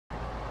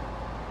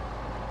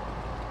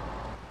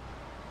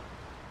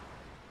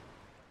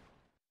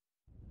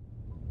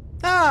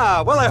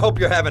Ah, well, I hope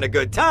you're having a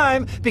good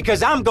time,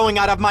 because I'm going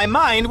out of my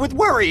mind with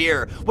worry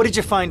here. What did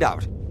you find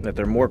out? That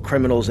there are more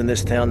criminals in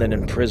this town than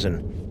in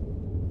prison.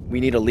 We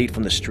need a lead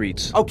from the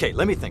streets. Okay,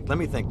 let me think.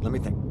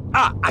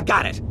 Ah, I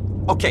got it.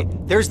 Okay,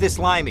 there's this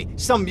limey,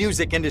 some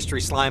music industry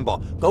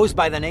slimeball. Goes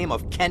by the name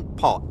of Kent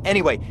Paul.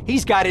 Anyway,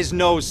 he's got his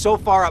nose so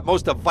far up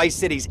most of Vice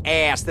City's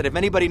ass that if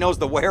anybody knows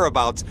the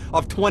whereabouts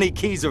of 20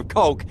 keys of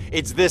coke,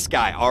 it's this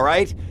guy, all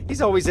right?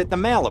 He's always at the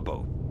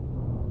Malibu.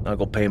 I'll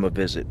go pay him a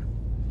visit.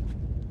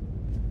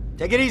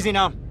 Take it easy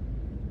now.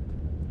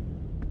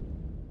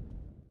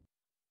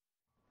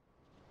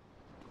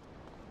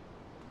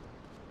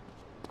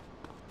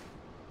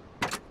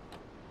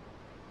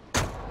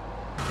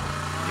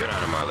 Get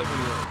out of my living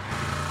room.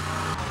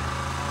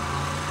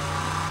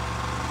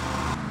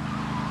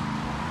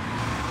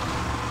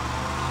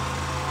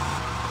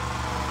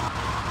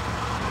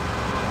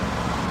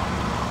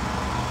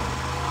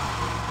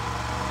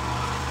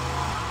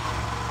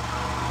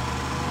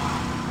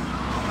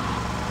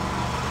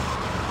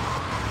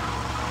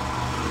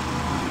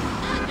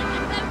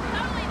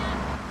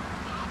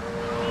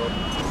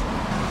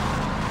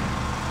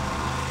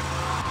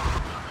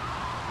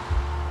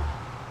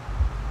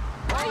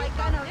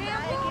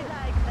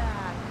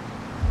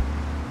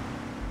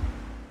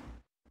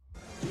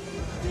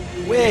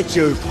 Where'd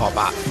you pop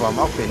up from?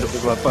 I've been looking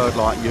for a bird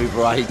like you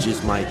for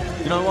ages, mate.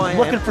 You know why I am?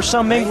 Looking for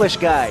some English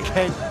guy.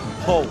 Kent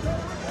Paul.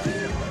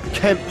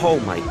 Kent Paul,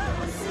 mate.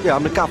 Yeah,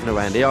 I'm the governor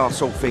around here. I'll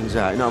sort things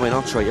out. You know what I mean?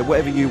 I'll treat you.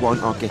 Whatever you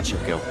want, I'll get you,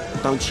 girl.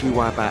 Don't you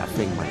worry about a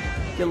thing, mate.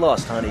 Get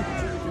lost, honey.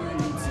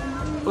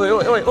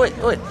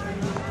 Oi.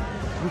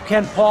 You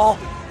Ken Paul?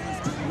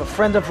 I'm a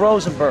friend of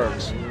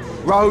Rosenberg's.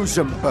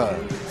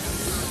 Rosenberg.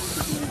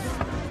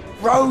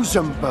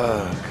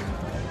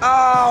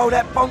 Oh,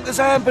 that bonkers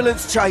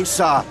ambulance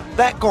chaser.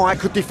 That guy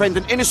could defend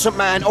an innocent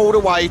man all the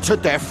way to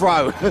death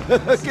row.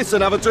 Get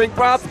another drink,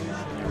 bruv.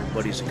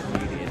 Everybody's a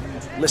comedian.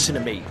 Listen to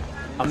me.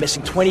 I'm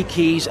missing 20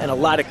 keys and a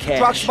lot of cash.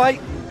 Drugs,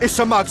 mate? It's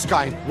a mug's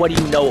game. What do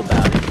you know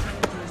about it?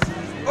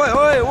 Oi,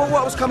 well,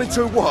 what I was coming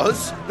to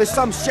was, there's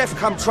some chef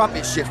come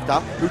trumpet shifter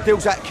who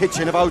deals at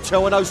kitchen of a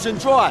hotel on Ocean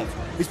Drive.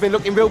 He's been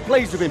looking real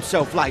pleased with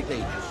himself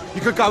lately.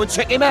 You could go and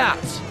check him out.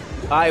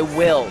 I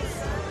will.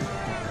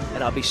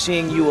 And I'll be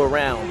seeing you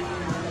around.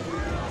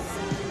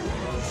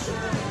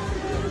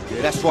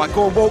 Yeah, that's right.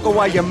 Go and walk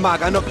away, you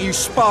mug. I knock you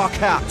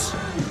spark out.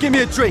 Give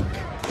me a drink.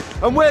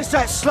 And where's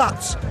that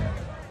slut?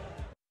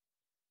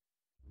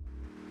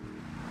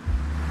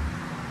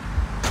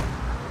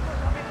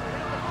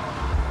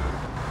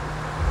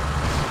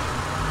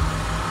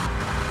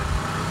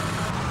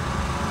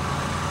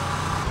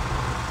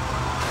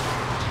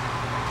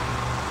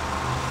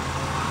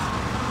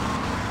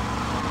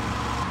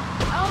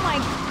 Oh my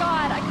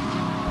God!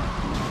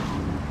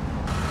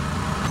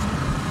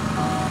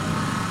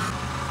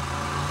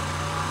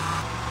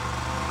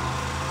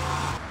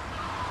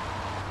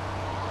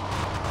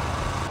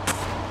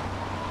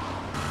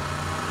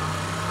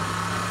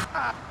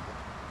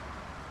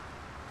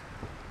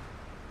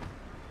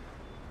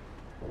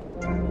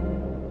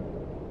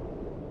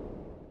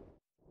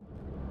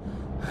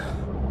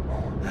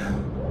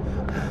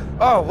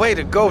 Oh, way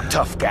to go,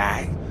 tough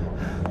guy.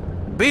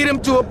 Beat him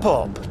to a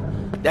pulp.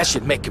 That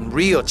should make him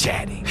real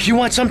chatty. You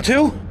want some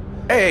too?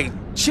 Hey,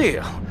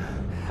 chill.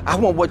 I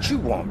want what you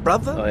want,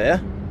 brother. Oh, yeah?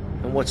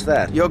 And what's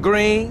that? Your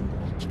green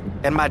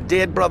and my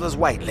dead brother's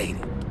white lady.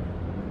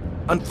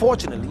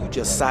 Unfortunately, you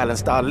just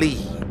silenced our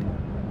lead.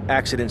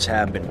 Accidents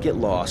happen. Get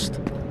lost.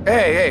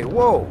 Hey,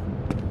 whoa.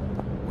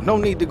 No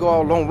need to go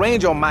all long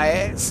range on my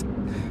ass.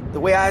 The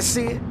way I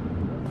see it,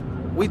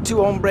 we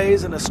two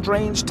hombres in a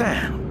strange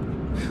town.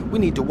 We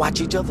need to watch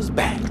each other's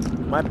back.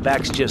 My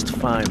back's just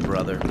fine,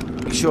 brother.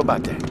 You sure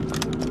about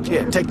that?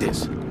 Here, take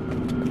this.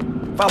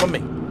 Follow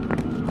me.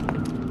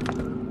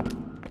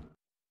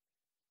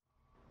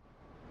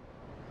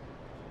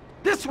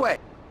 This way!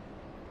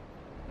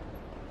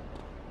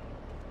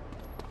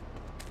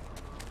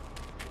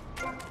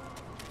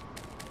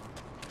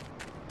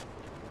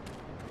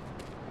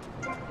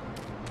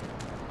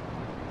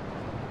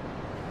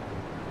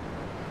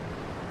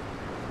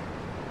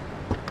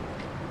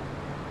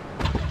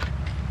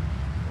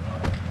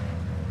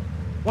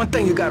 One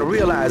thing you gotta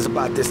realize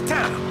about this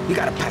town, you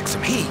gotta pack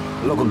some heat.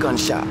 Local gun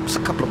shops,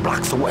 a couple of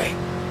blocks away.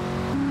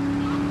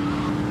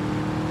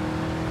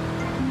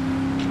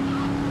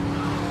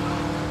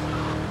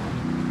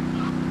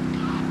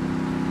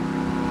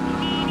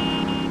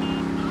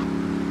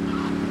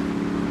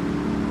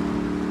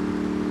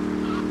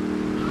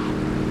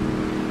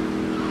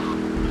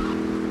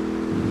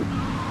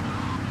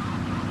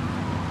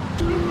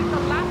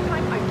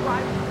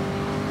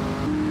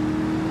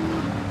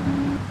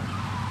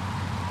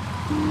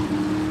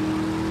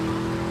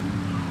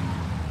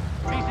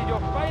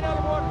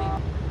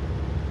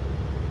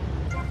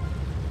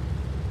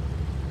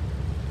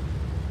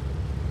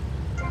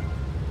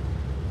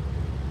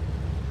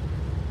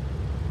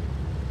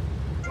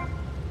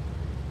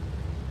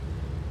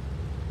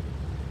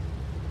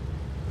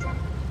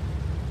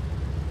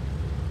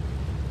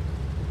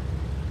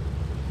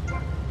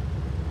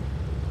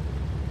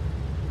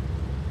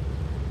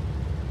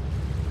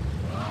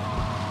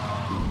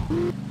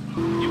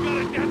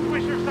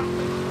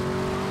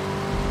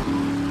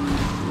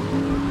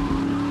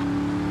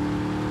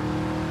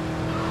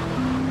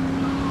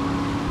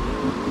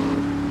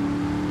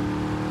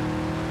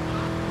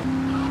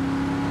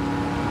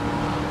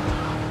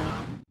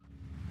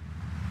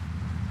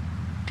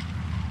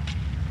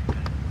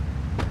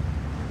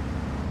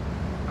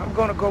 I'm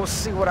gonna go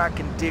see what I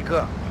can dig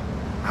up.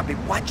 I'll be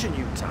watching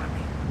you, Tommy.